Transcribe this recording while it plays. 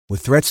With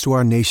threats to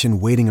our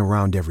nation waiting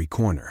around every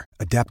corner,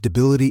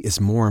 adaptability is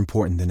more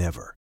important than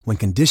ever. When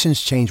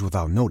conditions change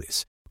without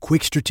notice,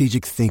 quick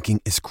strategic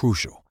thinking is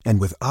crucial.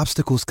 And with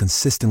obstacles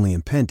consistently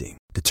impending,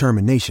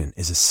 determination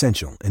is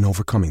essential in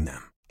overcoming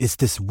them. It's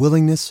this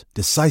willingness,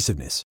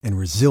 decisiveness, and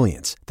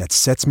resilience that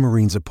sets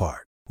Marines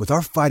apart. With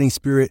our fighting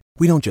spirit,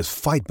 we don't just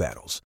fight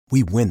battles,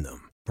 we win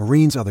them.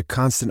 Marines are the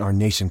constant our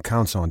nation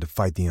counts on to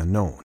fight the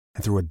unknown.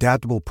 And through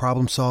adaptable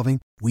problem solving,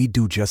 we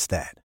do just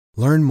that.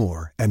 Learn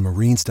more at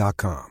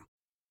marines.com.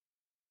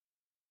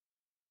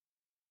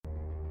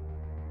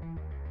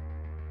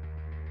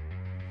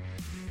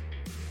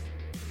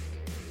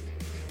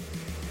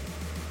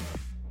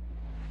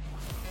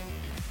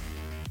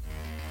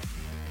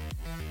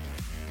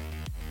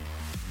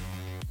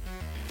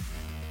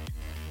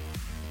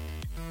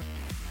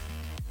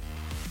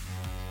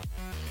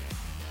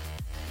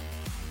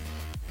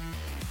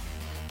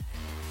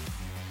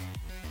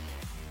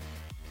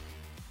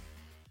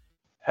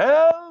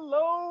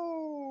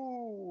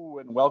 Hello,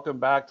 and welcome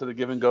back to the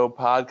Give and Go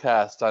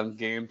podcast on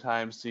Game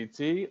Time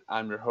CT.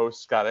 I'm your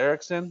host, Scott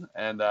Erickson,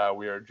 and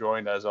we are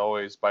joined, as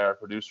always, by our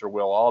producer,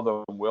 Will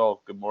Aldo.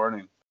 Will, good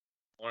morning.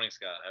 Morning,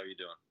 Scott. How are you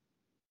doing?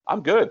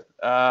 I'm good.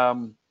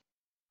 I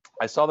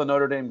saw the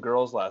Notre Dame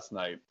girls last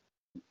night.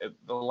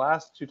 The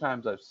last two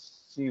times I've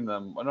seen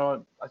them,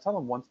 I saw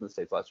them once in the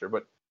States last year,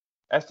 but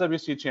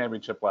SWC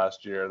Championship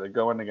last year, they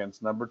go in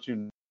against number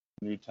 2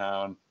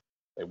 Newtown.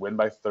 They win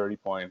by 30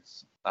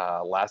 points.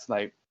 Last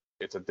night,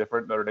 it's a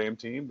different Notre Dame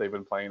team. They've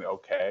been playing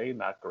okay,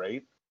 not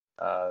great.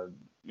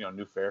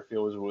 New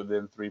Fairfield was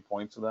within 3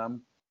 points of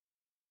them.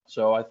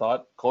 So I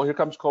thought, here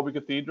comes Colby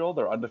Cathedral.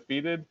 They're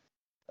undefeated.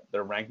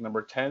 They're ranked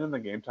number 10 in the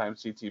Game Time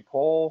CT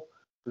poll.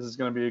 This is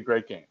going to be a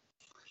great game.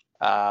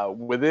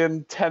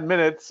 Within 10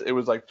 minutes, it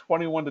was like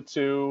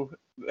 21-2.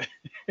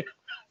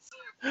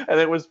 And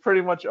it was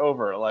pretty much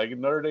over. Like,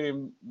 Notre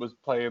Dame was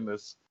playing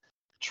this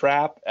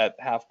trap at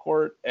half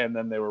court, and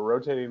then they were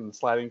rotating and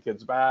sliding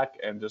kids back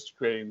and just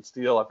creating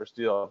steal after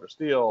steal after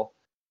steal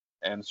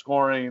and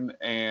scoring.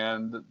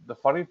 And the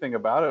funny thing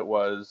about it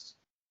was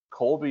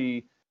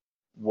Colby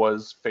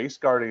was face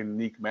guarding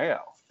Nick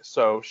Mayo.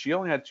 So she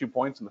only had 2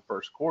 points in the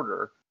first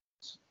quarter.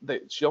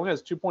 She only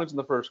has 2 points in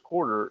the first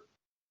quarter,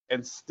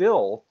 and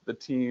still the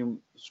team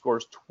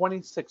scores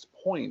 26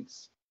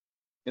 points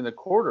in the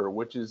quarter,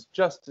 which is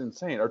just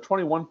insane, or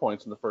 21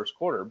 points in the first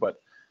quarter. But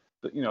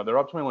they're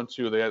up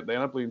 21-2. They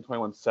end up leading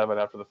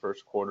 21-7 after the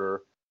first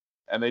quarter,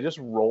 and they just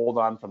rolled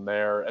on from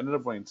there. Ended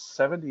up winning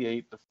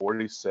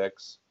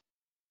 78-46.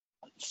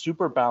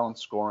 Super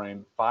balanced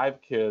scoring. 5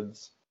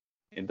 kids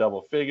in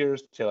double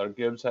figures. Taylor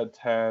Gibbs had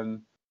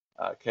 10.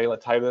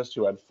 Kayla Titus,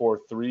 who had 4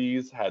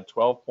 threes, had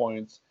 12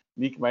 points.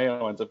 Nick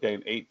Mayo ends up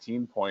getting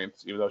 18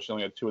 points, even though she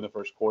only had 2 in the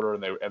first quarter,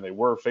 and they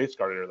were face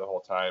guarding her the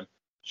whole time.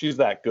 She's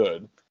that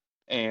good.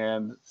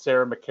 And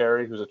Sarah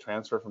McCary, who's a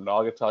transfer from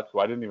Naugatuck, who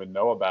I didn't even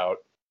know about,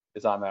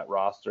 is on that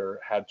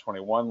roster, had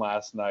 21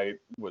 last night,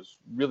 was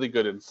really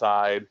good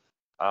inside.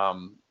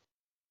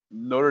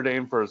 Notre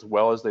Dame, for as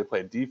well as they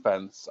played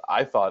defense,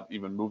 I thought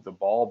even moved the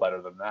ball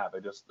better than that. They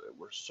just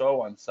were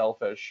so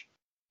unselfish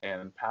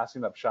and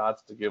passing up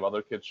shots to give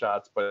other kids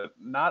shots, but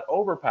not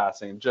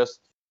overpassing,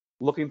 just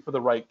looking for the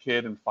right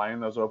kid and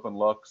finding those open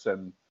looks.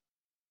 And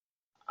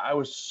I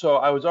was so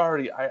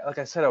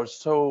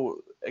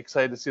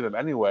excited to see them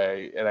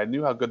anyway, and I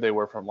knew how good they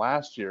were from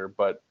last year,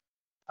 but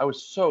I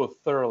was so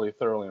thoroughly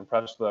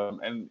impressed with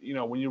them. And,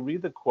 when you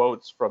read the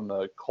quotes from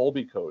the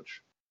Colby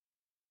coach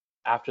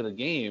after the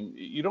game,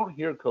 you don't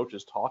hear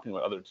coaches talking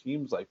about other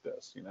teams like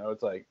this.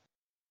 It's like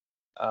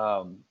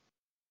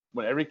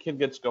when every kid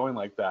gets going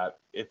like that,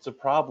 it's a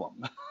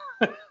problem.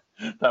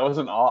 That was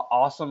an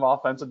awesome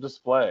offensive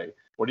display.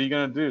 What are you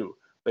going to do?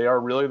 They are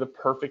really the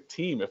perfect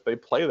team if they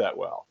play that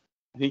well.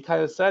 And he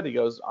kind of said, he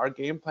goes, our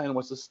game plan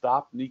was to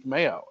stop Nick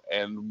Mayo,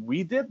 and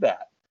we did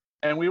that.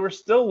 And we were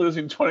still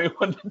losing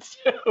 21-2.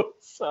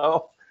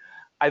 So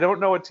I don't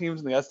know what teams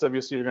in the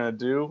SWC are going to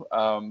do.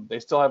 They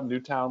still have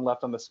Newtown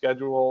left on the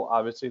schedule.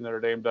 Obviously, Notre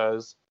Dame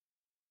does.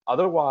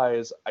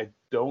 Otherwise, I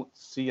don't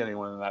see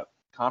anyone in that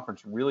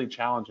conference really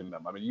challenging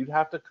them. I mean, you'd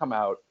have to come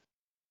out,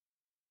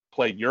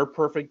 play your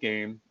perfect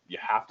game. You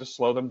have to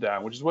slow them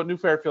down, which is what New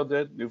Fairfield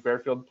did. New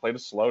Fairfield played a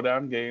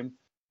slow-down game,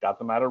 got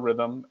them out of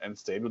rhythm, and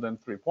stayed within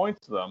 3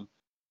 points to them.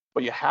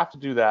 But you have to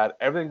do that.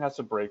 Everything has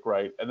to break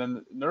right. And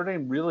then Notre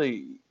Dame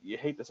really, you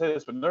hate to say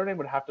this, but Notre Dame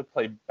would have to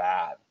play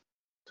bad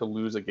to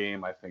lose a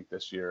game, I think,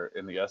 this year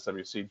in the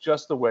SWC,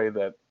 just the way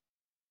that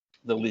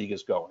the league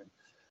is going.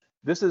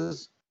 This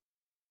is,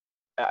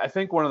 I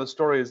think, one of the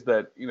stories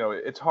that,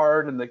 it's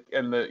hard, and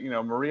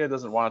Maria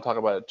doesn't want to talk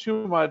about it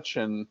too much,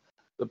 and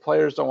the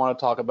players don't want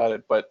to talk about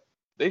it, but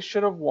they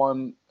should have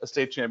won a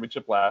state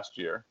championship last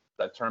year.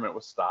 That tournament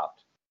was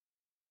stopped.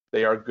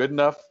 They are good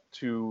enough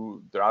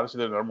they're obviously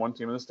the number 1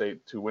 team in the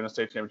state, to win a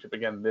state championship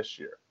again this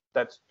year.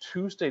 That's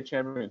 2 state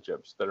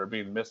championships that are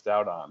being missed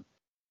out on.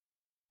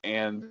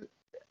 And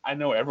I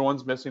know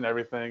everyone's missing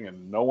everything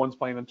and no one's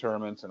playing in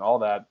tournaments and all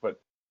that, but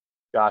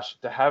gosh,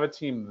 to have a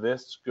team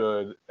this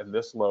good and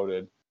this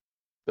loaded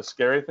The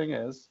scary thing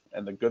is,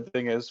 and the good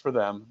thing is for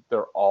them,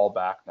 they're all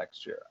back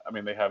next year. I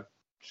mean, they have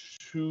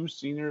 2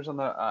 seniors on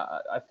the,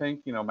 I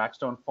think, Max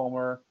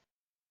Stone-Fulmer.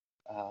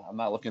 I'm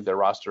not looking at their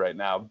roster right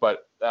now,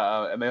 but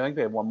and I think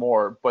they have one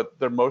more, but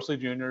they're mostly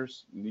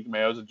juniors. Nick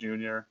Mayo's a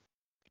junior.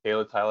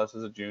 Kayla Tilas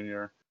is a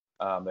junior.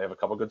 They have a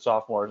couple good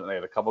sophomores, and they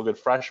have a couple good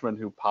freshmen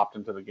who popped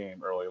into the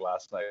game early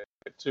last night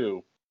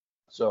too.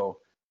 So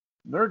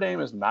Notre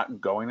Dame is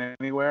not going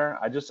anywhere.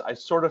 I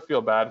sort of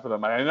feel bad for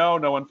them. I know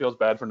no one feels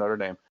bad for Notre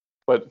Dame,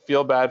 but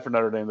feel bad for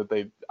Notre Dame that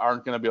they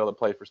aren't going to be able to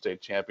play for state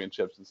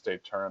championships and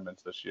state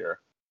tournaments this year.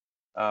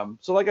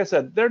 So like I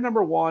said, they're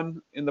number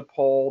 1 in the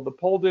poll. The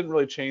poll didn't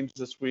really change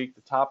this week.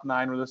 The top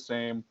 9 were the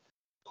same.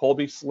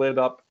 Colby slid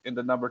up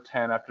into number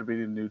 10 after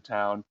beating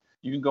Newtown.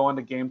 You can go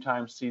into Game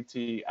Time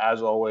CT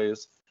as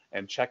always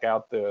and check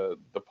out the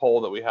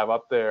poll that we have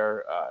up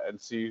there and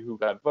see who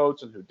got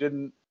votes and who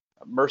didn't.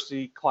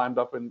 Mercy climbed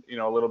up in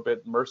a little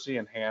bit. Mercy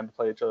and Hand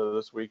play each other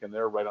this week, and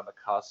they're right on the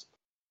cusp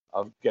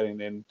of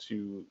getting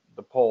into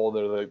the poll.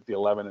 They're the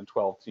 11 and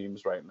 12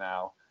 teams right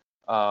now.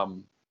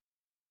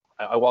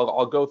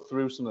 I'll go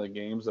through some of the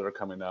games that are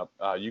coming up.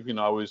 You can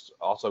always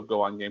also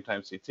go on Game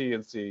Time CT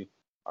and see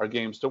our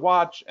games to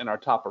watch and our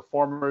top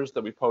performers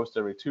that we post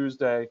every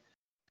Tuesday.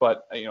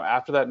 But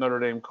after that Notre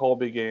Dame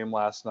Colby game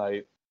last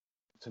night,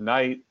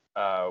 tonight,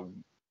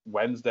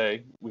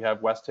 Wednesday, we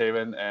have West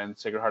Haven and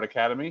Sacred Heart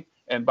Academy.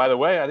 And by the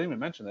way, I didn't even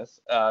mention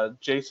this.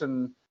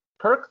 Jason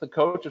Kirk, the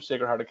coach of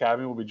Sacred Heart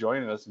Academy, will be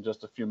joining us in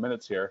just a few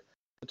minutes here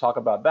to talk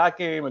about that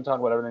game and talk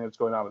about everything that's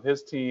going on with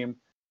his team.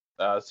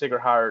 Sacred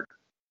Heart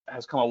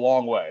has come a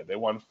long way. They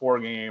won 4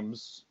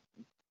 games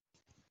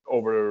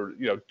over,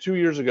 2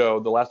 years ago.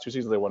 The last 2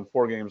 seasons, they won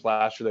 4 games.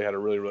 Last year, they had a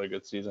really, really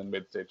good season,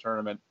 made the state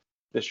tournament.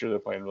 This year, they're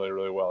playing really,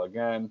 really well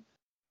again.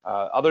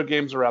 Other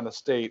games around the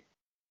state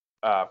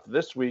for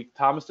this week,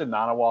 Thomaston,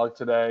 Nonawag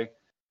today.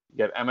 You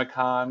get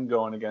Emmacon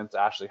going against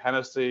Ashley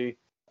Hennessy.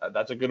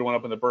 That's a good one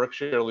up in the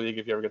Berkshire League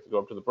if you ever get to go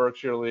up to the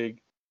Berkshire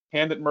League.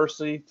 Hand at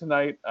Mercy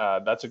tonight.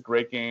 That's a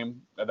great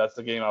game. That's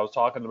the game I was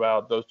talking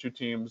about. Those 2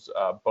 teams,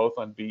 both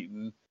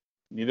unbeaten.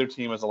 Neither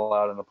team has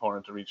allowed an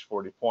opponent to reach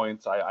 40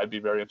 points. I'd be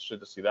very interested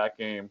to see that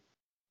game.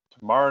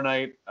 Tomorrow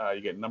night,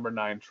 you get number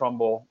 9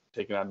 Trumbull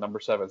taking on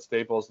number 7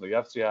 Staples in the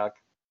FCIAC.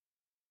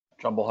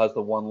 Trumbull has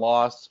the 1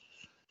 loss.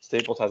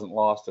 Staples hasn't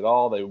lost at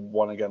all. They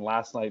won again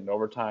last night in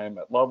overtime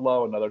at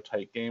Ludlow, another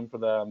tight game for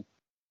them.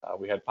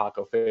 We had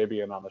Paco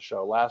Fabian on the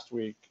show last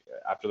week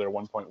after their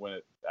 1-point win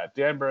at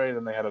Danbury.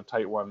 Then they had a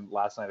tight one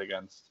last night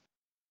against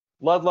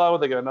Ludlow.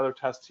 They get another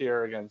test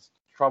here against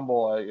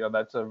Trumbull.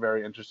 That's a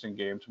very interesting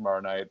game tomorrow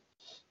night,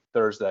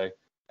 Thursday.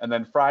 And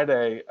then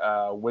Friday,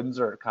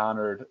 Windsor at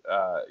Conard.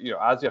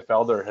 Asia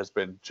Felder has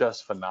been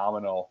just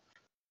phenomenal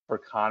for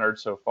Conard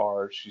so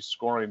far. She's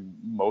scoring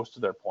most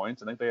of their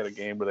points. I think they had a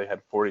game where they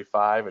had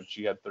 45 and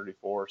she had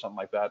 34 or something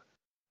like that.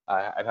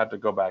 I'd have to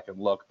go back and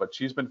look, but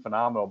she's been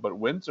phenomenal. But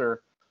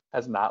Windsor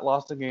has not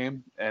lost a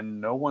game,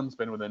 and no one's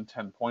been within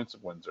 10 points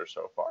of Windsor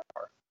so far.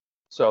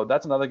 So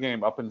that's another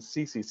game up in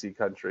CCC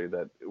country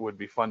that would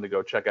be fun to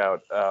go check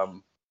out.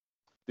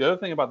 The other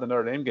thing about the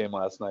Notre Dame game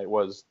last night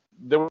was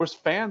there was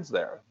fans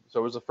there. So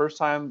it was the first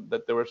time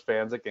that there was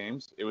fans at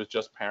games. It was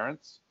just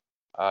parents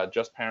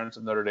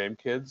of Notre Dame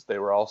kids. They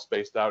were all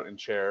spaced out in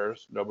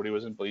chairs. Nobody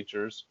was in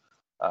bleachers.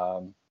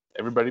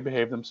 Everybody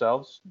behaved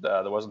themselves.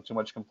 There wasn't too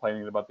much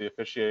complaining about the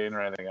officiating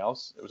or anything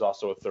else. It was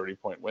also a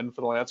 30-point win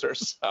for the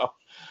Lancers, so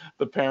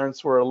the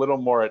parents were a little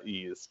more at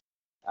ease.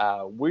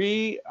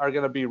 We are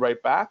going to be right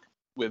back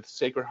with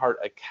Sacred Heart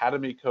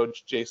Academy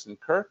coach Jason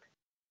Kirk,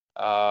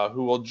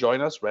 who will join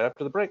us right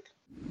after the break.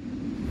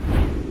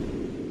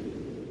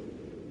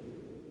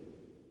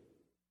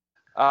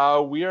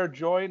 We are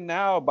joined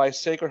now by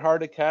Sacred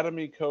Heart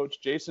Academy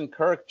coach Jason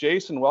Kirk.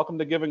 Jason, welcome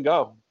to Give and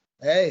Go.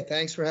 Hey,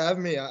 thanks for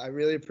having me. I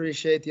really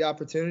appreciate the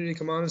opportunity to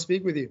come on and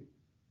speak with you.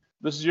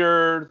 This is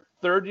your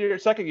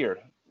second year,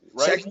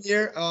 right? Second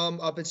year,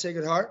 up at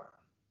Sacred Heart.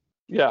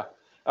 Yeah.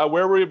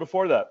 Where were you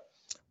before that?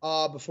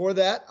 Before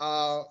that,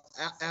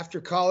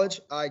 after college,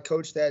 I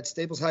coached at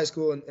Staples High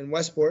School in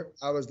Westport.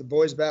 I was the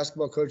boys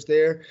basketball coach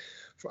there.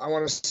 I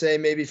want to say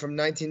maybe from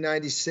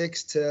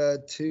 1996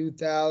 to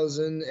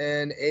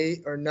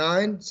 2008 or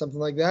 9, something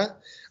like that.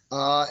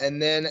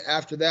 And then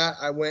after that,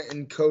 I went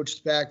and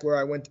coached back where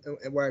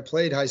I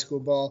played high school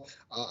ball.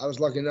 I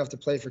was lucky enough to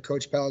play for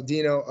Coach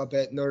Palladino up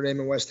at Notre Dame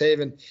in West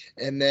Haven.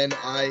 And then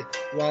I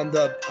wound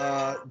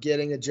up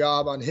getting a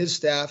job on his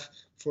staff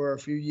for a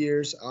few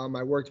years.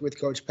 I worked with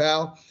Coach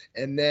Pal.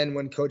 And then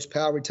when Coach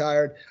Pal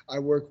retired, I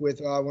worked with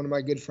one of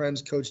my good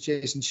friends, Coach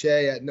Jason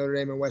Shea at Notre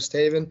Dame in West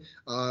Haven,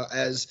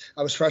 as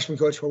I was freshman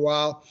coach for a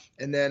while.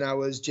 And then I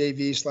was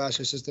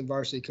JV/assistant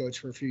varsity coach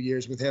for a few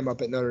years with him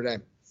up at Notre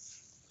Dame.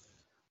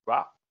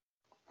 Wow.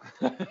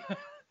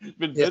 It's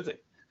been busy.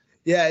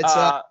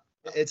 Yeah,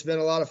 it's been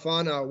a lot of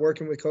fun.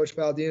 Working with Coach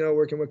Palladino,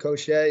 working with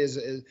Coach Shea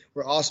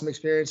were awesome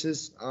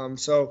experiences.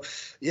 So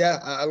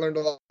I learned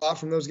a lot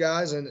from those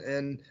guys,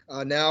 and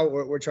now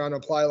we're trying to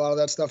apply a lot of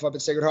that stuff up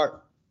at Sacred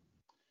Heart.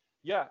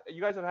 Yeah, you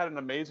guys have had an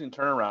amazing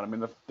turnaround. I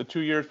mean, the 2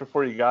 years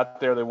before you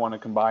got there, they won a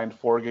combined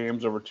 4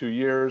 games over 2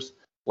 years.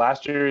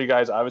 Last year, you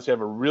guys obviously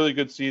have a really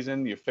good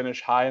season. You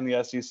finish high in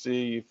the SEC.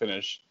 You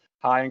finish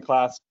high in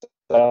Class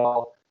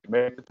L. You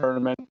make the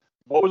tournament.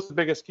 What was the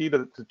biggest key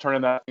to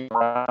turning that thing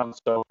around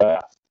so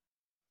fast?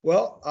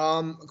 Well,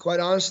 quite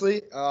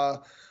honestly,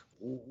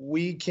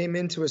 we came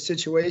into a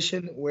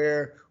situation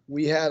where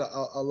we had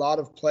a lot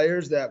of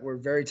players that were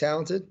very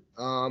talented.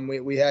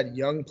 We had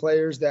young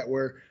players that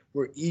were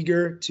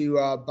eager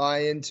to buy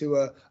into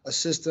a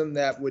system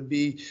that would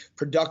be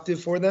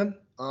productive for them.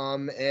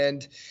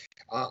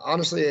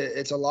 Honestly,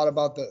 it's a lot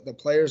about the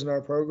players in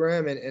our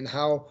program and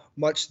how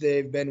much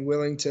they've been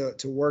willing to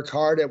work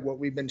hard at what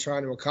we've been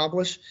trying to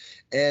accomplish.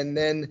 And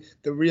then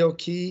the real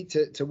key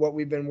to what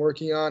we've been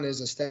working on is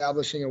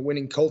establishing a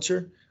winning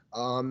culture.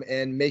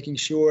 And making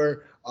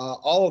sure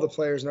all of the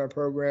players in our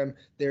program,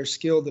 their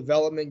skill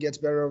development gets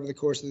better over the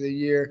course of the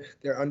year,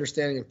 their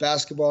understanding of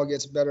basketball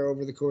gets better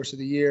over the course of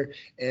the year,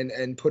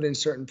 and put in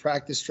certain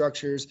practice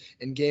structures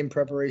and game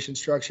preparation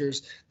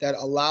structures that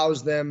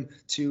allows them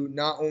to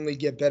not only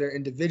get better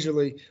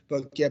individually,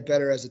 but get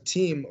better as a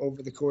team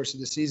over the course of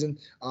the season.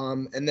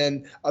 And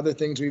then other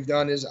things we've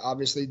done is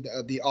obviously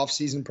the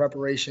off-season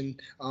preparation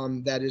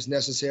that is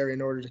necessary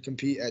in order to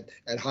compete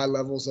at high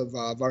levels of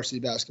varsity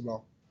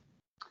basketball.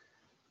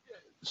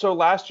 So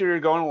last year you're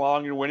going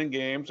along, you're winning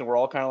games, and we're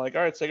all kind of like,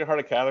 all right, Sacred Heart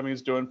Academy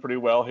is doing pretty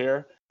well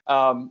here.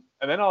 And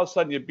then all of a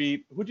sudden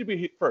who'd you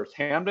beat first,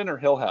 Hamden or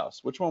Hill House?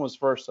 Which one was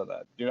first of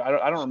that?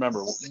 I don't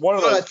remember. One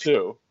of those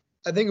two.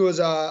 I think it was,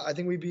 I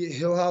think we beat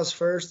Hill House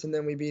first, and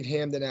then we beat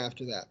Hamden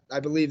after that.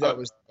 I believe that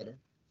was better.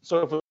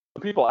 So for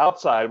the people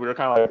outside, we were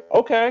kind of like,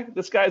 okay,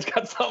 this guy's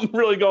got something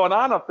really going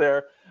on up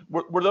there.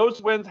 Were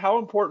those wins, how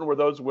important were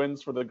those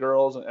wins for the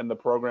girls and the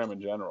program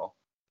in general?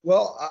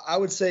 Well, I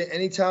would say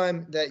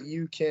anytime that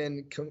you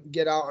can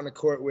get out on the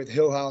court with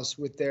Hill House,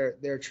 with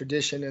their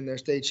tradition and their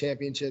state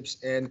championships,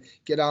 and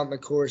get out on the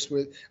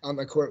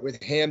court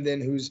with Hamden,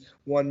 who's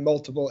won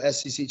multiple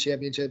SEC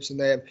championships, and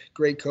they have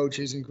great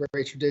coaches and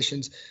great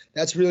traditions,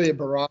 that's really a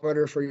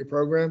barometer for your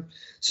program.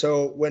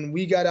 So when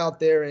we got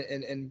out there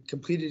and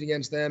competed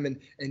against them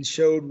and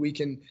showed we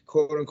can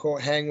quote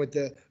unquote hang with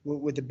the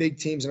big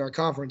teams in our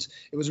conference,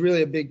 it was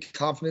really a big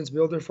confidence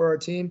builder for our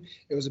team.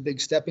 It was a big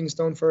stepping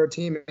stone for our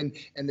team,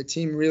 and the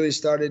team really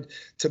started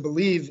to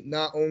believe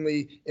not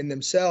only in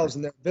themselves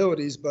and their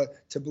abilities,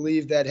 but to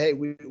believe that, hey,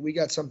 we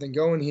got something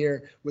going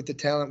here with the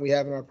talent we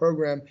have in our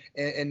program,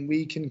 and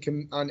we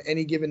can on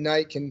any given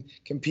night can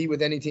compete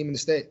with any team in the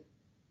state.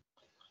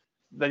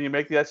 Then you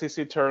make the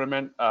SEC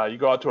tournament. You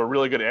go out to a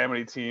really good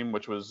Amity team,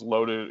 which was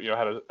loaded.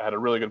 Had a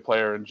really good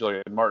player in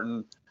Jillian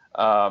Martin.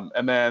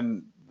 And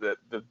then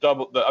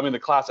the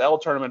Class L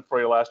tournament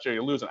for you last year,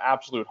 you lose an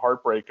absolute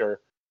heartbreaker.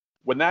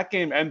 When that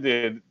game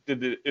ended,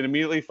 did it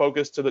immediately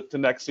focus to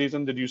next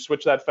season? Did you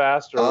switch that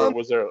fast, or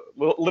was there a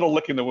little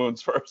licking the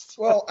wounds first?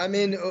 Well, I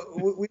mean,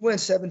 we went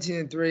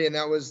 17-3, and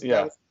that was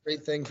a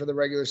great thing for the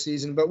regular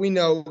season. But we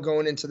know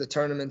going into the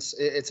tournaments,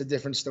 it's a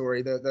different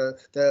story.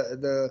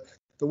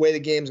 The way the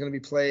game's going to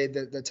be played,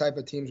 the type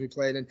of teams we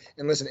played. And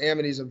listen,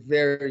 Amity's a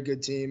very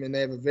good team, and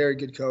they have a very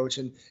good coach.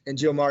 And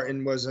Jill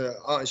Martin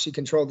she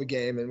controlled the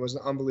game and was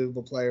an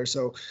unbelievable player.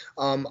 So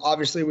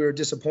obviously we were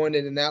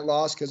disappointed in that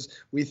loss because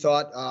we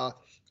thought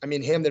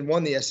Hamden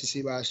won the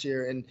SEC last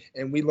year,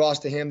 and we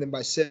lost to Hamden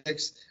by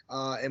 6,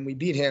 and we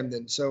beat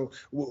Hamden. So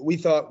we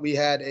thought we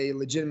had a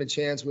legitimate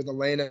chance with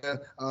Elena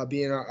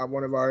being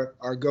one of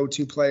our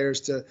go-to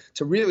players to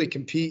really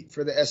compete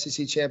for the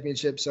SEC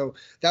championship. So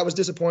that was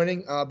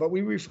disappointing, but we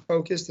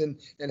refocused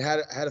and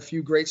had a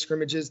few great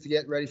scrimmages to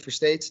get ready for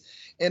states.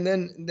 And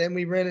then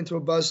we ran into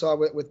a buzzsaw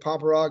with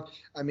Pomperaug.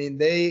 I mean,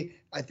 they,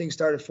 I think,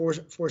 started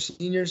four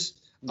seniors.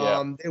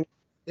 Yeah.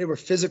 They were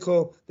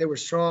physical. They were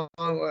strong.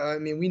 I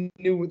mean, we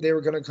knew they were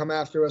going to come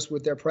after us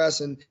with their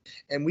press, and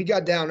we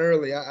got down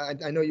early.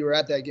 I know you were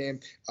at that game.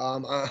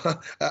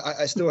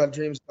 I still have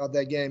dreams about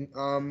that game.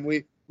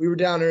 We were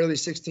down early,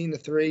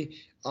 16-3,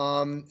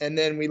 and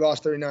then we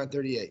lost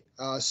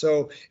 39-38.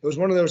 So it was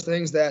one of those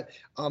things that,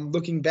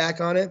 looking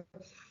back on it,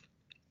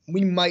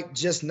 we might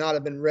just not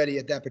have been ready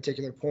at that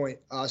particular point.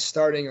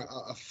 Starting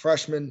a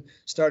freshman,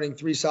 starting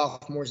 3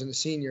 sophomores and a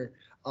senior.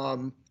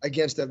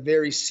 Against a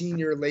very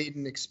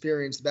senior-laden,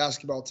 experienced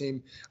basketball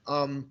team.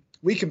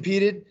 We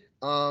competed,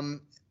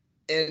 and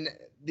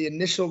the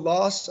initial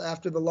loss,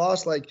 after the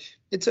loss,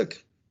 it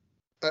took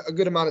a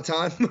good amount of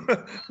time to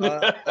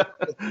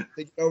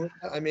get over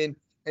that. I mean,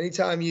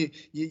 anytime you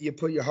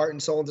put your heart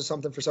and soul into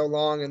something for so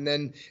long, and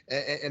then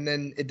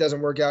it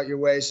doesn't work out your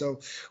way. So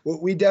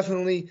we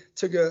definitely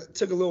took a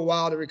little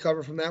while to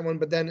recover from that one.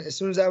 But then as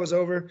soon as that was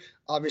over,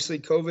 obviously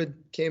COVID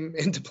came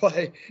into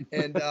play,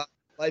 and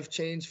life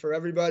changed for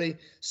everybody.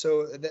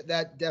 So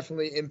that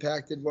definitely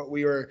impacted what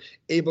we were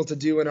able to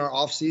do in our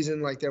off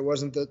season. Like, there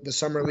wasn't the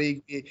summer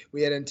league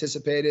we had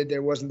anticipated.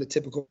 There wasn't the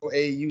typical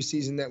AAU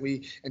season that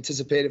we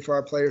anticipated for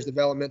our players'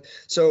 development.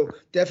 So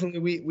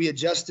definitely we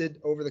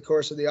adjusted over the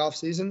course of the off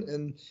season,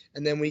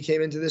 and then we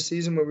came into this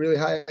season with really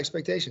high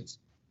expectations.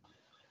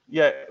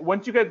 Yeah,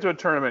 once you get into a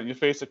tournament, you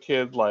face a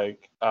kid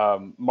like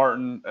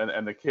Martin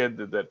and the kid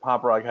that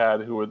Pomerog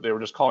had, they were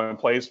just calling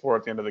plays for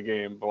at the end of the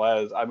game,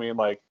 Velez. I mean,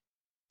 like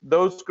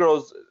those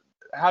girls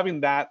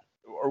having that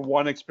or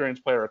one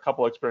experienced player, a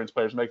couple experienced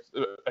players makes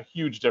a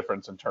huge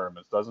difference in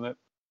tournaments, doesn't it?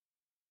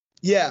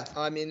 Yeah,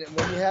 I mean,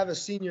 when you have a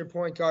senior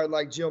point guard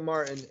like Jill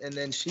Martin, and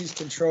then she's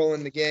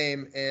controlling the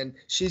game, and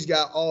she's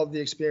got all of the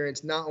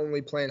experience, not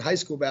only playing high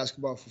school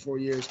basketball for 4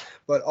 years,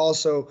 but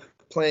also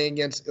playing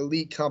against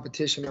elite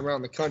competition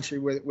around the country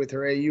with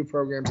her AU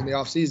programs in the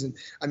off season.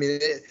 I mean,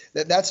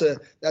 that's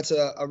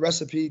a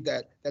recipe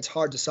that's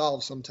hard to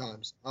solve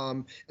sometimes.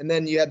 And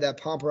then you had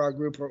that Pomerog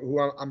group who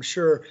I'm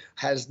sure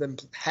had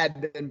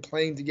been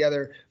playing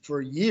together for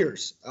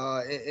years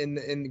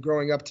in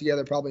growing up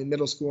together, probably in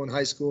middle school and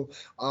high school.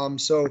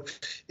 So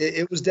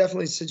it was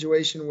definitely a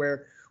situation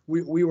where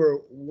we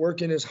were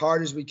working as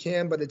hard as we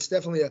can, but it's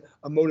definitely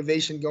a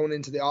motivation going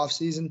into the off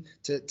season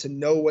to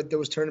know what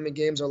those tournament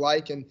games are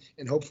like and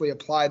hopefully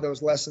apply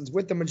those lessons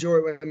with the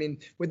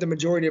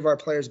majority of our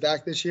players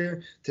back this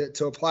year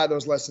to apply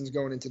those lessons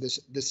going into this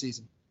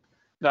season.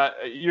 Now,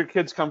 your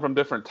kids come from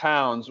different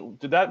towns.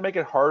 Did that make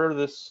it harder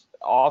this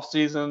off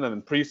season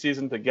and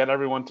preseason to get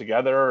everyone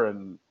together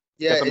and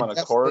get them on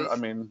a court? I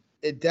mean,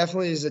 it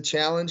definitely is a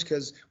challenge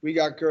because we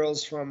got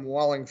girls from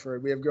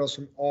Wallingford, we have girls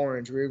from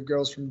Orange, we have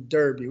girls from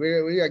Derby,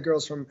 we got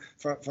girls from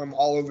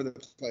all over the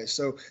place.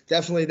 So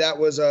definitely that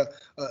was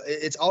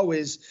it's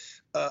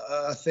always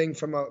a thing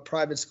from a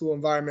private school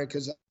environment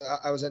because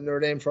I was at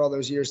Notre Dame for all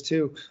those years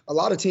too. A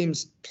lot of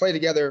teams play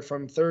together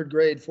from 3rd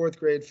grade, 4th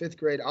grade, 5th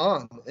grade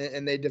on,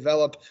 and they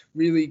develop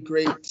really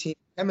great team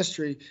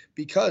chemistry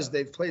because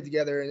they've played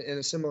together in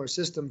a similar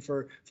system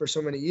for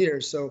so many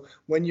years. So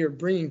when you're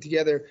bringing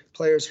together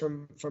players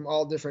from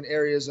all different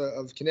areas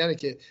of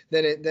Connecticut,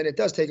 then it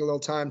does take a little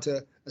time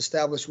to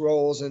establish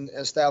roles and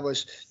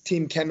establish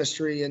team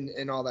chemistry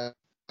and all that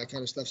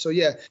kind of stuff. So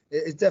yeah,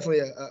 it's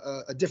definitely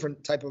a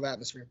different type of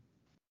atmosphere.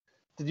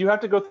 Did you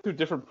have to go through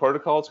different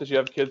protocols because you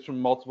have kids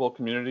from multiple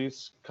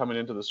communities coming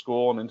into the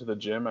school and into the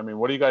gym? I mean,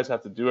 what do you guys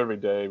have to do every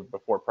day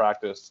before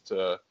practice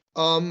to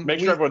make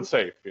sure everyone's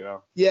safe, you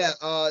know? Yeah,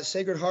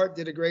 Sacred Heart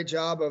did a great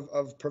job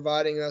of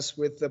providing us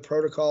with the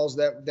protocols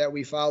that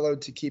we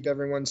followed to keep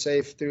everyone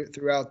safe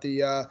throughout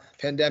the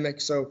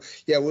pandemic. So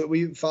yeah,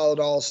 we followed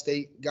all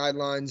state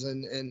guidelines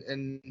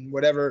and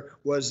whatever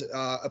was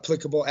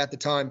applicable at the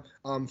time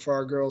for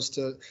our girls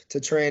to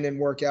train and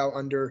work out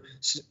under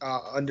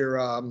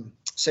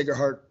Sacred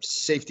Heart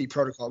safety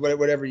protocol,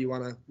 whatever you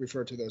want to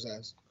refer to those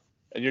as.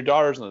 And your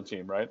daughter's on the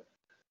team, right?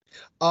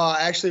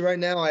 Actually, right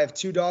now I have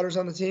 2 daughters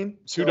on the team.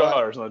 Two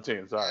daughters on the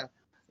team. Sorry.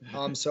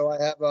 Yeah. So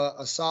I have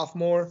a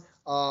sophomore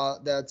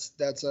that's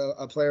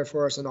a player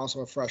for us, and also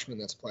a freshman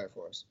that's a player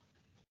for us.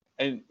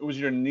 And was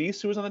your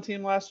niece who was on the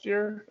team last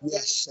year?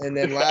 Yes. And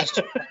then last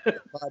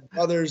year,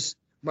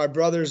 my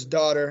brother's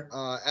daughter,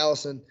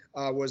 Allison,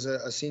 was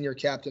a senior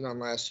captain on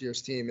last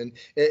year's team, and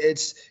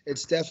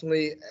it's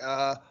definitely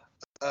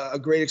a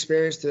great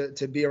experience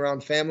to be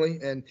around family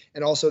and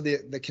also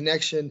the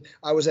connection.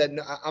 I'm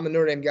a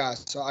Notre Dame guy,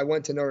 so I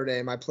went to Notre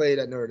Dame. I played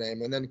at Notre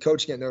Dame and then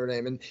coaching at Notre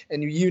Dame.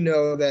 And you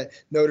know that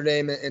Notre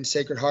Dame and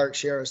Sacred Heart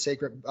share a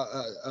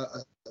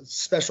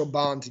special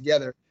bond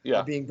together,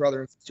 being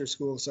brother and sister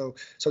school. So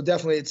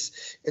definitely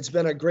it's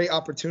been a great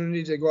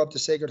opportunity to go up to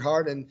Sacred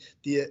Heart, and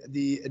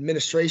the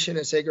administration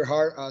at Sacred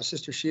Heart,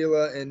 Sister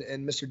Sheila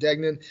and Mr.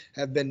 Degnan,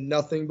 have been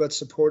nothing but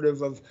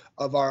supportive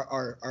of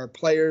our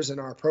players and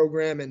our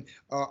program, and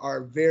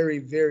are very,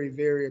 very,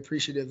 very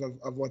appreciative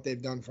of what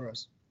they've done for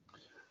us.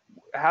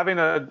 Having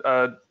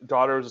a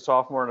daughter who's a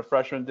sophomore and a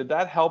freshman, did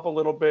that help a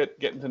little bit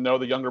getting to know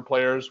the younger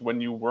players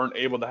when you weren't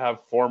able to have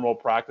formal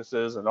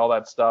practices and all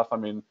that stuff? I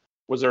mean,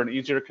 was there an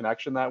easier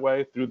connection that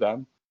way through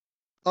them?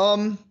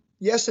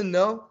 Yes and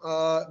no.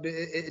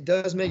 It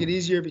does make it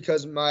easier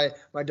because my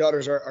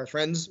daughters are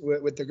friends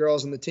with the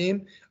girls in the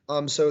team.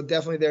 So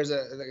definitely there's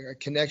a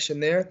connection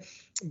there.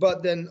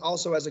 But then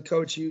also as a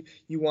coach, you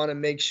want to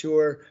make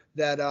sure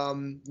that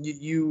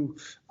you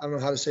I don't know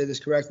how to say this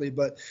correctly,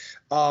 but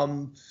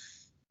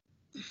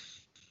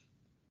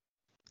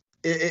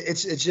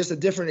it's just a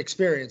different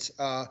experience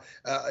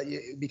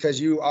because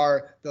you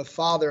are the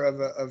father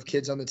of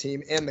kids on the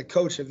team and the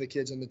coach of the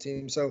kids on the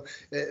team. So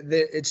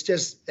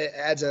it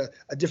adds a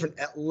different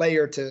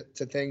layer to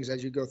things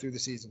as you go through the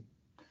season.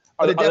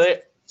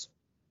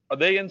 Are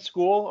they in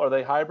school? Are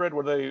they hybrid?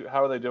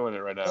 How are they doing it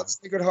right now? What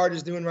Sacred Heart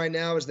is doing right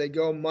now is they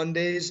go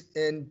Mondays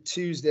and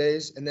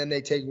Tuesdays, and then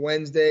they take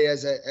Wednesday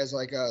as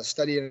like a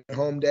study at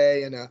home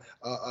day and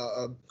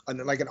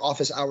like an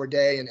office hour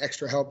day, an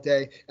extra help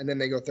day, and then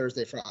they go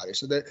Thursday, Friday.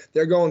 So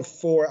they're going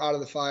 4 out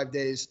of the 5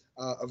 days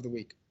of the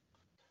week.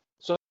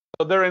 So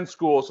they're in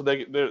school. So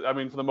I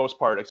mean, for the most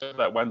part, except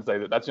that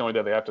Wednesday, that's the only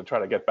day they have to try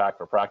to get back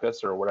for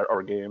practice or whatever,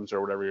 or games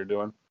or whatever you're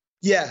doing.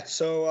 Yeah,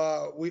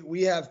 so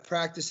we have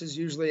practices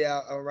usually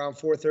around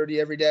 4:30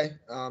 every day.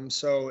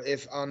 So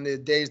if on the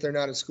days they're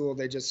not at school,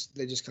 they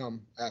just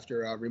come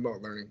after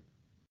remote learning.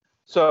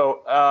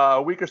 So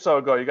a week or so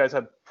ago, you guys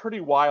had pretty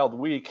wild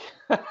week.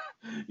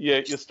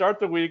 You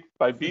start the week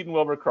by beating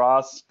Wilbur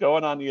Cross,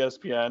 going on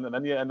ESPN, and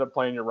then you end up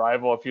playing your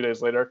rival a few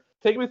days later.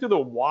 Take me through the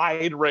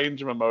wide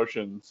range of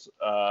emotions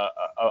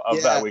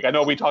of that week. I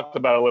know we talked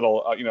about it a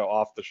little,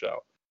 off the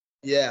show.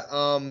 Yeah,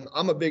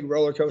 I'm a big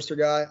roller coaster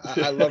guy.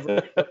 I love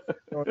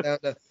going down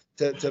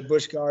to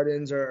Busch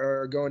Gardens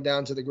or going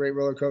down to the great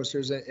roller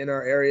coasters in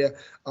our area.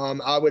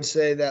 I would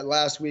say that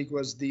last week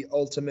was the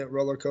ultimate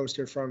roller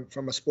coaster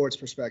from a sports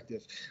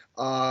perspective.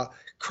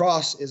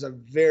 Cross is a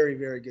very,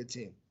 very good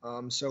team.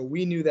 So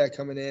we knew that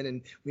coming in,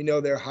 and we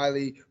know they're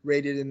highly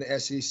rated in the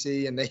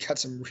SEC, and they got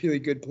some really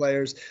good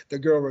players. The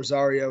girl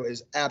Rosario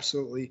is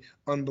absolutely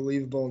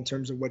unbelievable in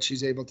terms of what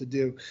she's able to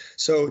do.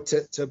 So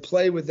to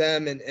play with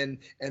them and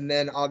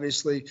then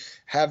obviously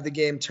have the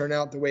game turn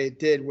out the way it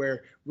did,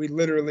 where we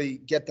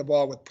literally get the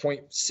ball with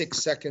 0.6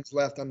 seconds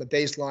left on the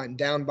baseline,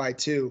 down by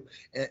 2,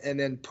 and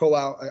then pull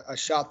out a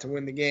shot to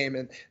win the game,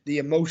 and the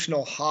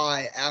emotional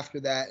high after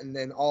that, and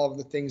then all of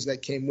the things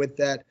that came with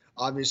that,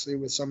 obviously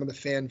with some of the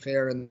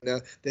fanfare and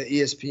the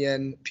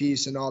ESPN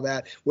piece and all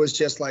that, was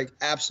just like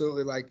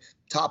absolutely like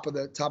top of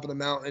the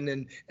mountain,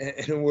 and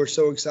we're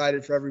so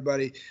excited for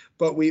everybody.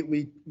 But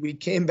we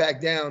came back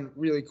down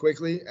really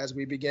quickly as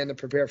we began to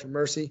prepare for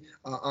Mercy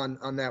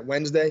on that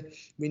Wednesday.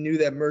 We knew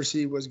that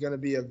Mercy was going to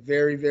be a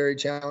very, very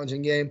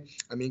challenging game.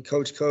 I mean,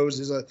 Coach Coase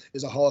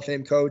is a Hall of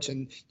Fame coach,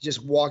 and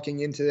just walking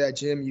into that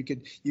gym, you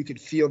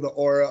could feel the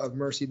aura of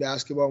Mercy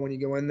basketball when you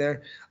go in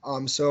there.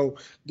 So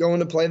going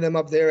to play them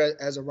up there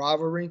as a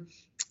rivalry,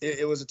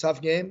 it was a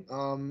tough game,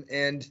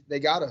 and they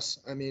got us.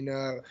 I mean,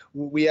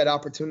 we had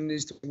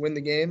opportunities to win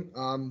the game,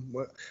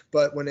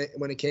 but when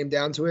it came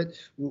down to it,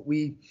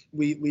 we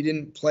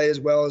didn't play as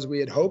well as we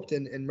had hoped,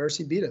 and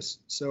Mercy beat us.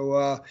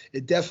 So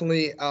it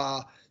definitely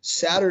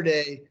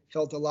Saturday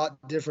felt a lot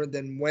different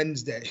than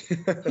Wednesday.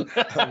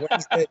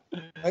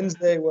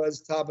 Wednesday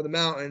was top of the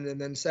mountain,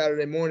 and then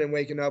Saturday morning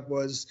waking up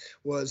was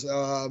we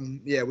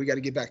got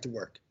to get back to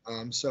work.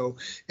 So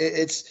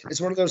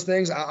it's one of those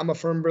things. I'm a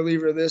firm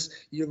believer of this.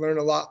 You learn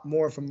a lot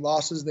more from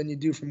losses than you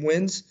do from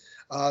wins.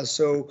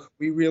 So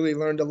we really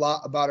learned a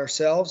lot about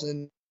ourselves,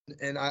 and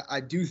I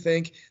do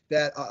think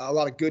that a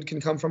lot of good can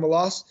come from a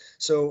loss.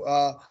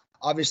 So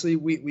obviously,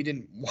 we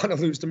didn't want to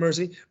lose to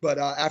Mercy, but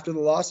after the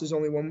loss, there's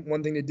only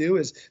one thing to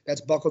do,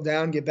 that's buckle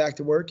down, get back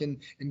to work, and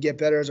get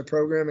better as a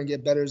program and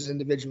get better as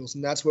individuals.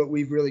 And that's what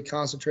we've really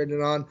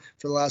concentrated on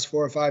for the last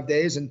 4 or 5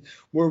 days. And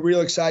we're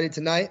real excited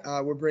tonight.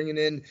 We're bringing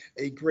in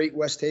a great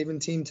West Haven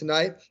team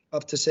tonight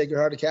up to Sacred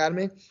Heart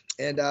Academy.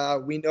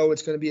 And we know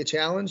it's going to be a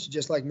challenge,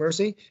 just like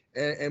Mercy,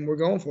 and we're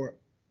going for it.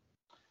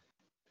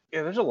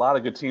 Yeah, there's a lot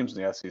of good teams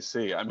in the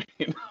SEC. I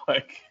mean,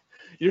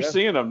 you're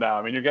seeing them now.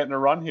 I mean, you're getting a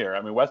run here.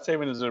 I mean, West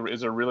Haven is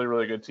a really,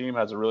 really good team,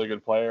 has a really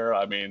good player.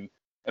 I mean,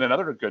 and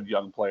another good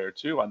young player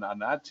too on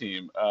that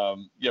team.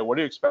 What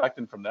are you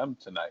expecting from them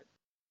tonight?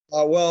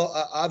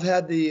 Well, I've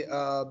had the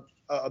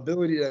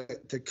ability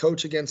to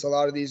coach against a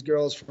lot of these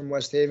girls from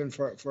West Haven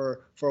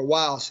for a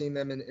while, seeing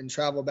them in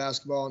travel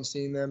basketball and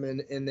seeing them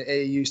in the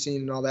AAU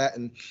scene and all that.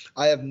 And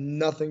I have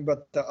nothing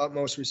but the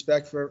utmost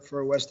respect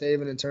for West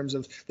Haven in terms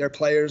of their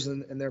players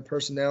and their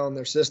personnel and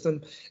their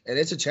system. And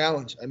it's a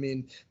challenge. I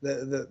mean,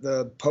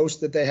 the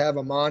post that they have,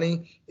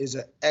 Amani, is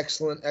an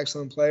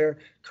excellent player.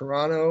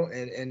 Carano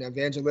and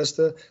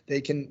Evangelista,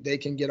 they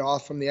can get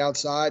off from the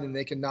outside, and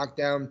they can knock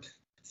down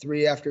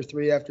 3 after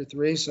 3 after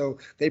 3. So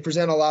they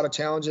present a lot of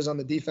challenges on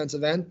the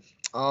defensive end.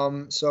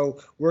 So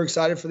we're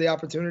excited for the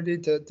opportunity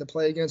to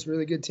play against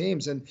really good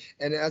teams. And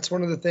that's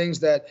one of the things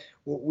that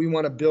we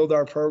want to build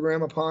our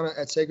program upon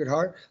at Sacred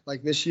Heart.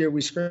 Like this year, we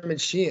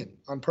scrimmaged Sheehan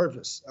on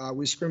purpose.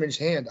 We scrimmaged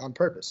Hand on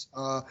purpose.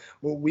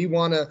 We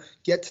want to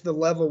get to the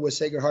level with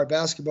Sacred Heart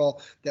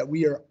basketball that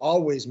we are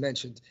always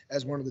mentioned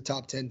as one of the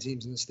top 10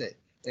 teams in the state.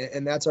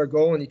 And that's our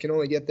goal. And you can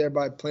only get there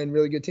by playing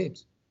really good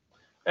teams.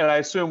 And I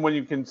assume when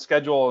you can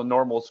schedule a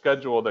normal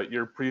schedule, that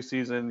your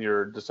preseason,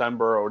 your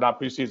December, or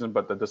not preseason,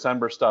 but the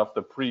December stuff,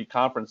 the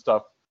pre-conference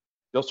stuff,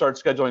 you'll start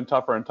scheduling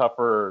tougher and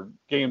tougher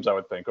games, I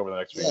would think, over the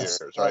next few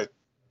years, right?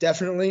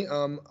 Definitely.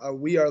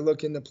 We are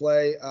looking to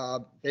play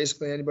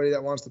basically anybody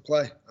that wants to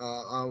play.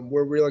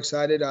 We're real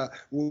excited.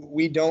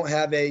 We don't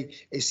have a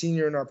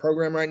senior in our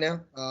program right now.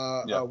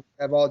 We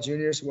have all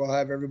juniors, so we'll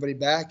have everybody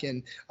back.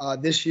 And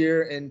this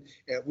year, and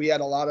we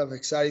had a lot of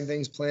exciting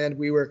things planned.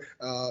 We were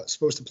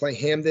supposed to play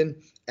Hamden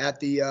at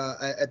the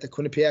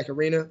Quinnipiac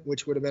Arena,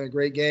 which would have been a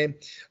great game.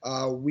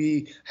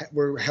 We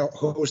were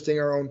hosting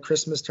our own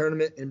Christmas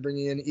tournament and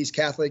bringing in East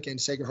Catholic and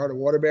Sacred Heart of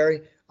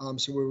Waterbury.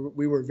 So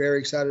we were very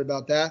excited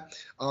about that.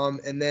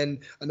 And then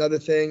another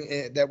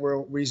thing that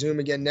we'll resume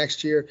again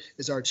next year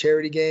is our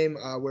charity game,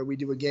 where we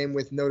do a game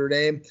with Notre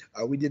Dame.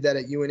 We did that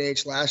at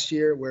UNH last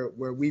year,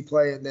 where we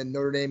play, and then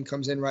Notre Dame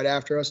comes in right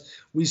after us.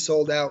 We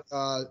sold out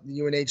the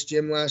UNH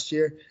gym last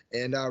year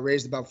and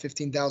raised about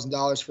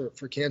 $15,000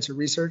 for cancer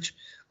research.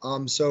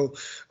 So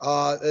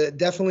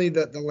definitely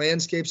the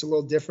landscape's a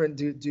little different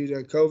due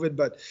to COVID,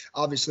 but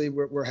obviously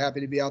we're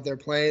happy to be out there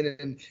playing.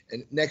 And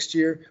next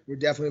year we're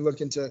definitely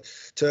looking to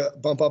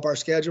bump up our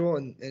schedule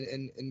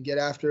and get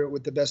after it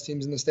with the best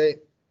teams in the state.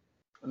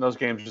 And those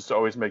games just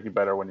always make you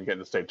better when you get in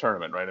the state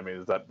tournament, right? I mean,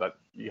 is that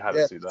you had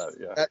to see that,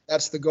 yeah.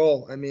 That's the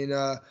goal. I mean,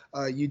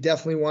 you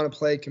definitely want to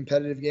play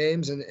competitive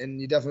games,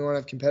 and you definitely want to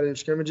have competitive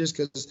scrimmages,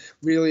 because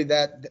really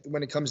that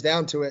when it comes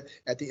down to it,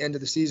 at the end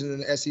of the season in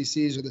the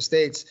SECs or the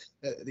states,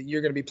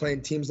 you're going to be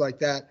playing teams like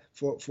that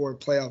for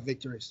playoff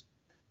victories.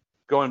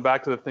 Going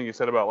back to the thing you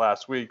said about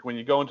last week, when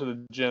you go into the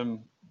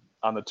gym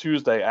on the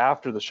Tuesday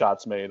after the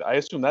shot's made, I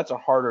assume that's a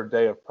harder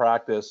day of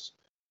practice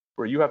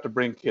where you have to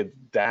bring kids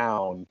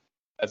down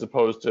as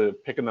opposed to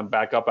picking them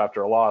back up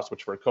after a loss,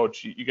 which for a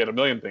coach, you get a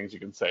million things you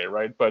can say,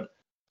 right? But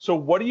so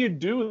what do you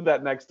do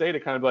that next day to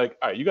kind of be like,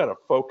 all right, you got to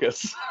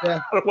focus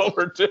on what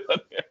we're doing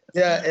here?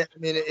 Yeah, I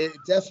mean, it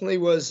definitely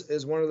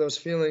is one of those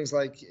feelings.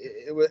 Like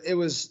it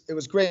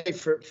was great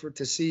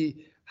to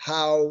see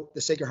how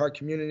the Sacred Heart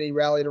community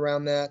rallied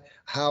around that,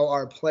 how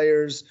our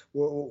players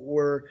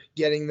were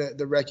getting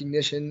the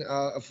recognition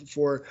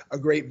for a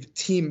great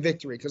team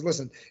victory. Because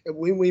listen,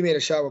 we made a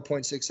shot with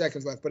 0.6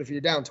 seconds left, but if you're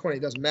down 20, it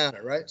doesn't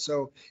matter, right?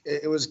 So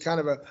it was kind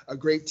of a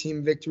great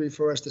team victory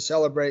for us to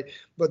celebrate.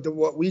 But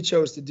what we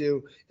chose to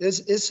do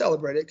is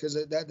celebrate it, because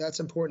that's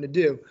important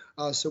to do.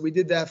 So we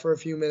did that for a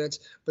few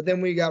minutes, but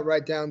then we got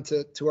right down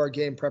to our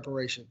game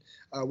preparation.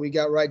 We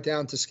got right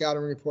down to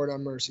scouting report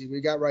on Mercy.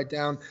 We got right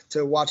down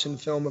to watching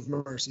film of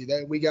Mercy.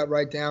 We got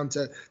right down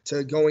to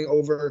going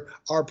over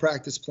our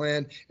practice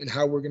plan and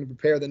how we're going to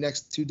prepare the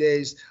next 2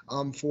 days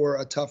for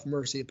a tough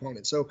Mercy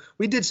opponent. So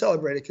we did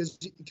celebrate it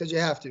because you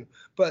have to.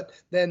 But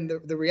then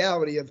the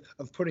reality of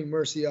putting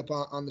Mercy up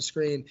on the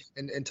screen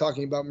and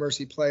talking about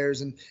Mercy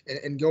players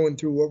and going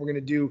through what we're going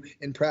to do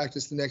in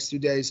practice the next 2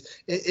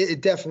 days,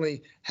 it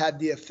definitely had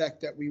the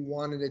effect that we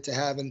wanted it to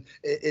have. And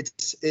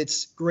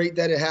it's great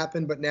that it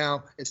happened, but now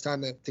it's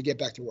time to get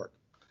back to work.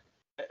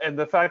 And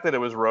the fact that it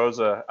was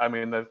Rosa, I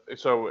mean,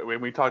 so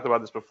we talked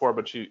about this before,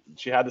 but she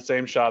had the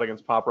same shot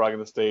against Pop Rock in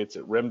the States.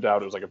 It rimmed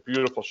out. It was like a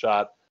beautiful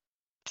shot.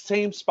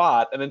 Same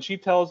spot. And then she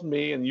tells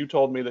me, and you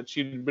told me, that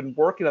she'd been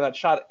working on that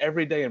shot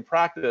every day in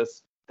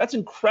practice. That's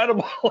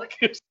incredible. Like,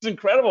 it was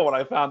incredible when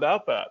I found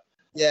out that.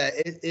 Yeah,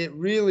 it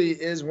really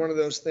is one of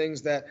those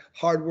things that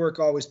hard work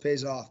always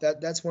pays off.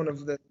 That's one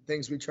of the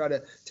things we try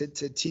to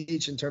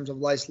teach in terms of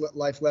life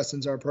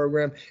lessons, our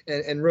program.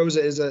 And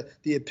Rosa is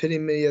the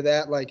epitome of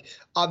that. Like,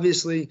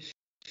 obviously,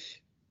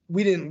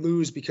 we didn't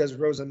lose because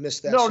Rosa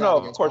missed that shot. No,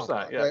 of course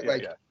not. Yeah,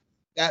 right?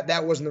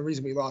 That wasn't the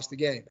reason we lost the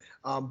game.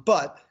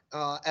 But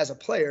as a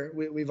player,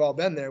 we've all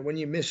been there. When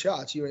you miss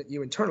shots, you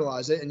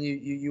internalize it, and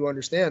you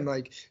understand,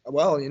 like,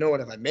 well, you know what,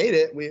 if I made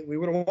it, we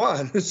would have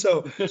won.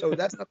 So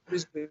that's not the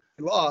reason we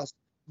lost,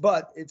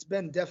 but it's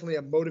been definitely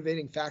a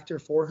motivating factor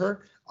for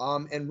her.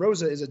 And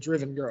Rosa is a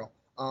driven girl.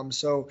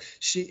 So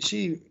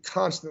she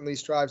constantly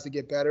strives to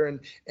get better,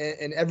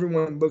 and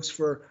everyone looks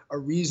for a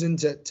reason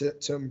to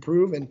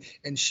improve,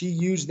 and she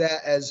used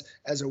that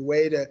as a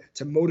way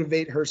to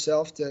motivate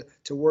herself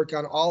to work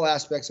on all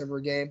aspects of her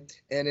game,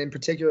 and in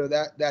particular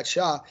that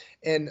shot.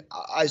 And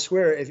I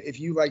swear, if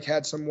you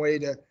had some way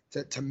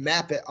to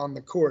map it on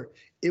the court,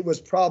 it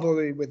was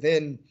probably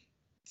within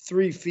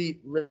 3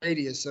 feet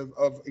radius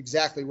of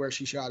exactly where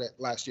she shot it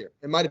last year.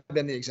 It might have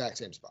been the exact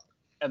same spot.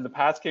 And the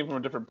pass came from a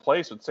different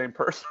place with the same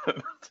person,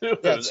 too.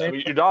 Yeah,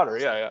 your daughter,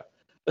 yeah.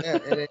 Yeah,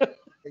 and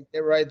it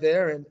right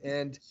there,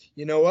 and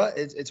you know what?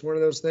 It's one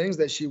of those things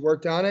that she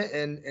worked on it,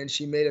 and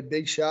she made a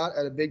big shot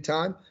at a big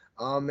time,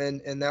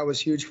 and that was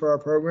huge for our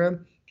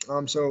program.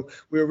 So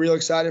we were real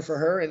excited for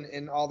her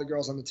and all the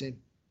girls on the team.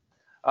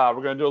 We're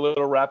going to do a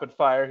little rapid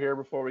fire here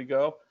before we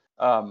go.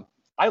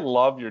 I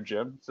love your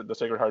gym, the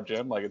Sacred Heart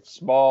gym. Like, it's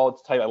small,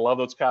 it's tight. I love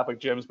those Catholic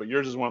gyms, but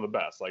yours is one of the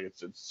best. Like,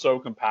 it's so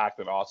compact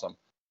and awesome.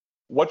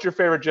 What's your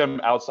favorite gym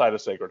outside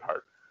of Sacred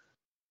Heart?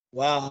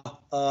 Wow.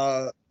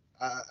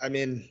 I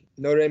mean,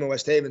 Notre Dame and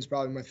West Haven is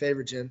probably my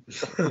favorite gym.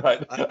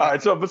 Right. All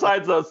right. So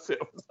besides those two.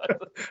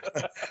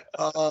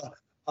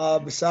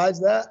 Besides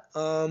that,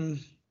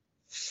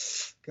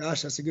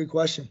 gosh, that's a good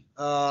question.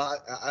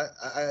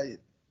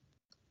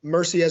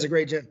 Mercy has a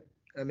great gym.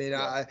 I mean,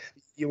 yeah.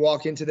 You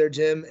walk into their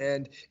gym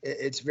and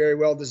it's very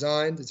well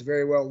designed. It's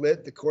very well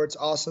lit. The court's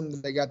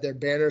awesome. They got their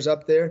banners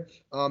up there.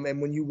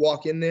 And when you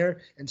walk in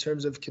there, in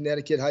terms of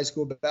Connecticut high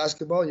school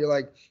basketball, you're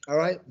like, all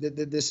right,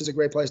 this is a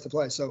great place to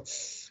play. So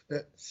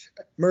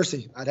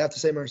Mercy, I'd have to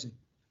say Mercy.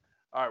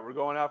 All right, we're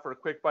going out for a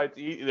quick bite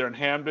to eat, either in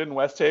Hamden,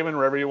 West Haven,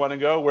 wherever you want to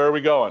go. Where are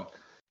we going?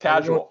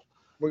 Casual.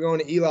 We're going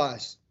to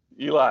Eli's.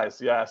 Eli's,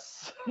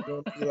 yes.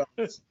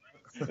 Eli's.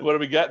 What are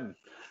we getting?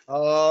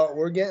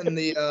 We're getting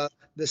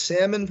the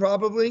salmon,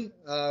 probably.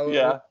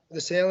 Yeah.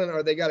 The salmon,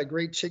 or they got a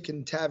great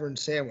chicken tavern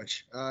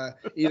sandwich.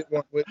 Either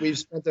one. We've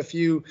spent a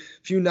few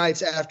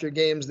nights after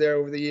games there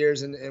over the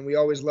years, and we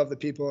always love the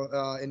people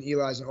in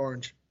Eli's and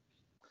Orange.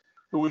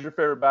 Who was your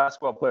favorite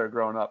basketball player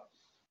growing up?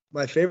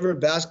 My favorite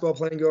basketball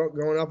player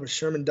growing up was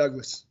Sherman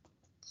Douglas.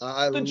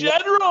 The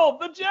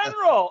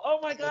general. Oh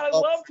my God, I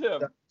loved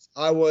him.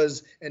 I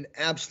was an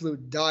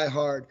absolute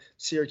diehard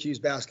Syracuse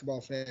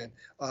basketball fan.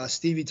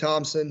 Stevie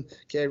Thompson,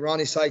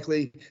 Ronnie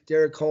Cycli,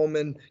 Derek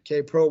Coleman,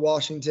 Pro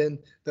Washington.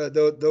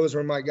 Those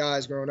were my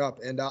guys growing up.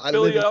 And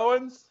Billy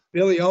Owens.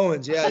 Billy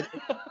Owens, yeah.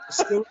 I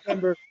still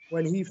remember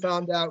when he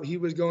found out he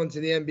was going to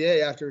the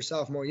NBA after his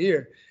sophomore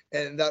year,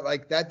 and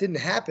that didn't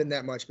happen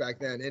that much back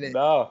then, and it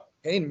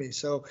pained me.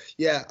 So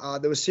yeah,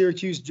 there was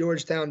Syracuse,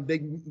 Georgetown,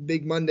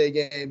 big Monday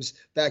games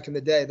back in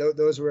the day.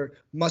 Those were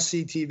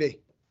must-see TV.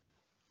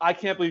 I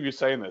can't believe you're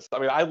saying this. I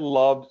mean, I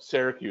loved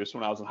Syracuse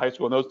when I was in high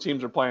school, and those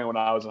teams were playing when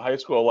I was in high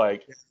school.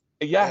 Like,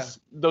 yes,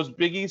 those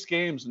Big East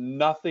games,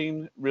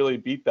 nothing really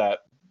beat that.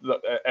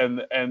 And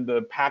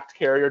the packed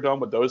Carrier Dome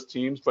with those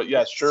teams, but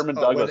yes, Sherman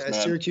Douglas, man.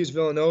 Syracuse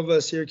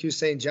Villanova, Syracuse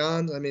St.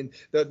 John's. I mean,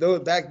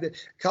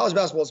 college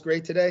basketball is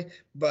great today,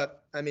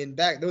 but I mean,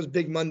 those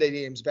big Monday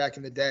games back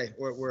in the day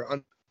were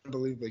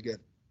unbelievably good.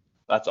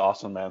 That's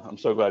awesome, man. I'm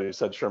so glad you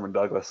said Sherman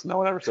Douglas. No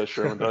one ever says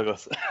Sherman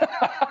Douglas.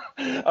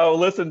 Oh,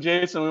 listen,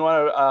 Jason,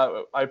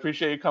 I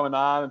appreciate you coming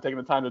on and taking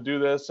the time to do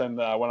this,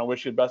 and I want to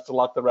wish you best of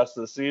luck the rest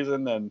of the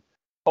season, and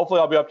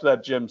hopefully I'll be up to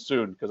that gym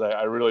soon because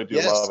I really do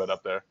love it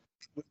up there.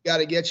 We've got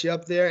to get you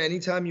up there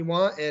anytime you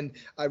want, and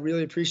I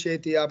really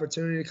appreciate the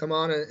opportunity to come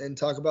on and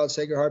talk about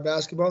Sacred Heart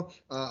basketball.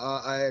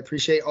 I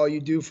appreciate all you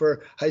do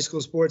for high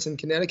school sports in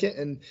Connecticut,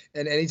 and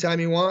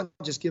anytime you want,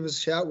 just give us a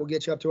shout. We'll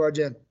get you up to our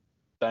gym.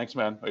 Thanks,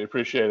 man. I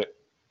appreciate it.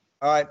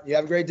 All right. You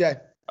have a great day.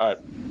 All right.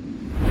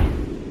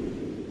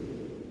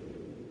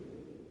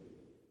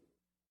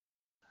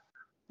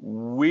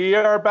 We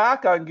are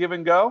back on Give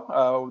and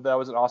Go. That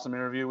was an awesome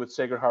interview with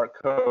Sacred Heart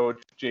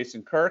coach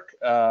Jason Kirk.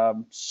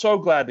 So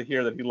glad to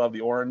hear that he loved the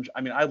Orange.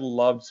 I mean, I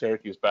loved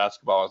Syracuse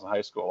basketball when I was in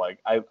high school. Like,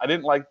 I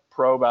didn't like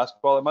pro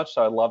basketball that much,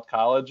 so I loved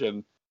college,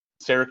 and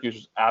Syracuse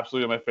was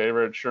absolutely my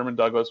favorite. Sherman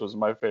Douglas was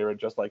my favorite,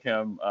 just like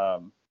him.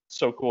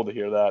 So cool to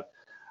hear that.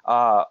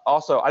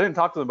 Also, I didn't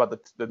talk to them about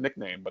the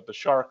nickname, but the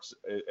Sharks,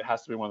 it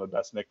has to be one of the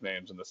best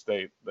nicknames in the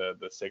state,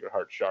 the Sacred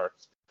Heart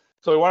Sharks.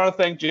 So we want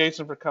to thank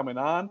Jason for coming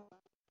on.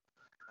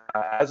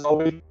 As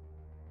always,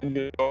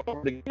 go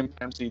over to Game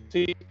Time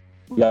CT.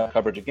 We have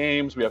coverage of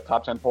games. We have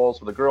top 10 polls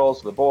for the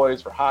girls, for the boys,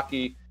 for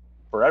hockey,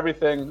 for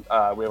everything.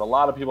 We have a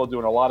lot of people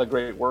doing a lot of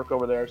great work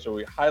over there. So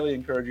we highly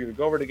encourage you to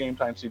go over to Game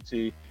Time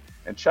CT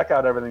and check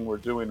out everything we're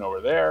doing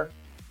over there.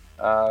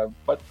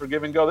 But for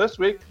Give and Go this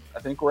week, I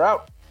think we're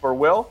out. For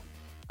Will,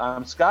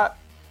 I'm Scott.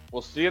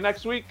 We'll see you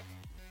next week.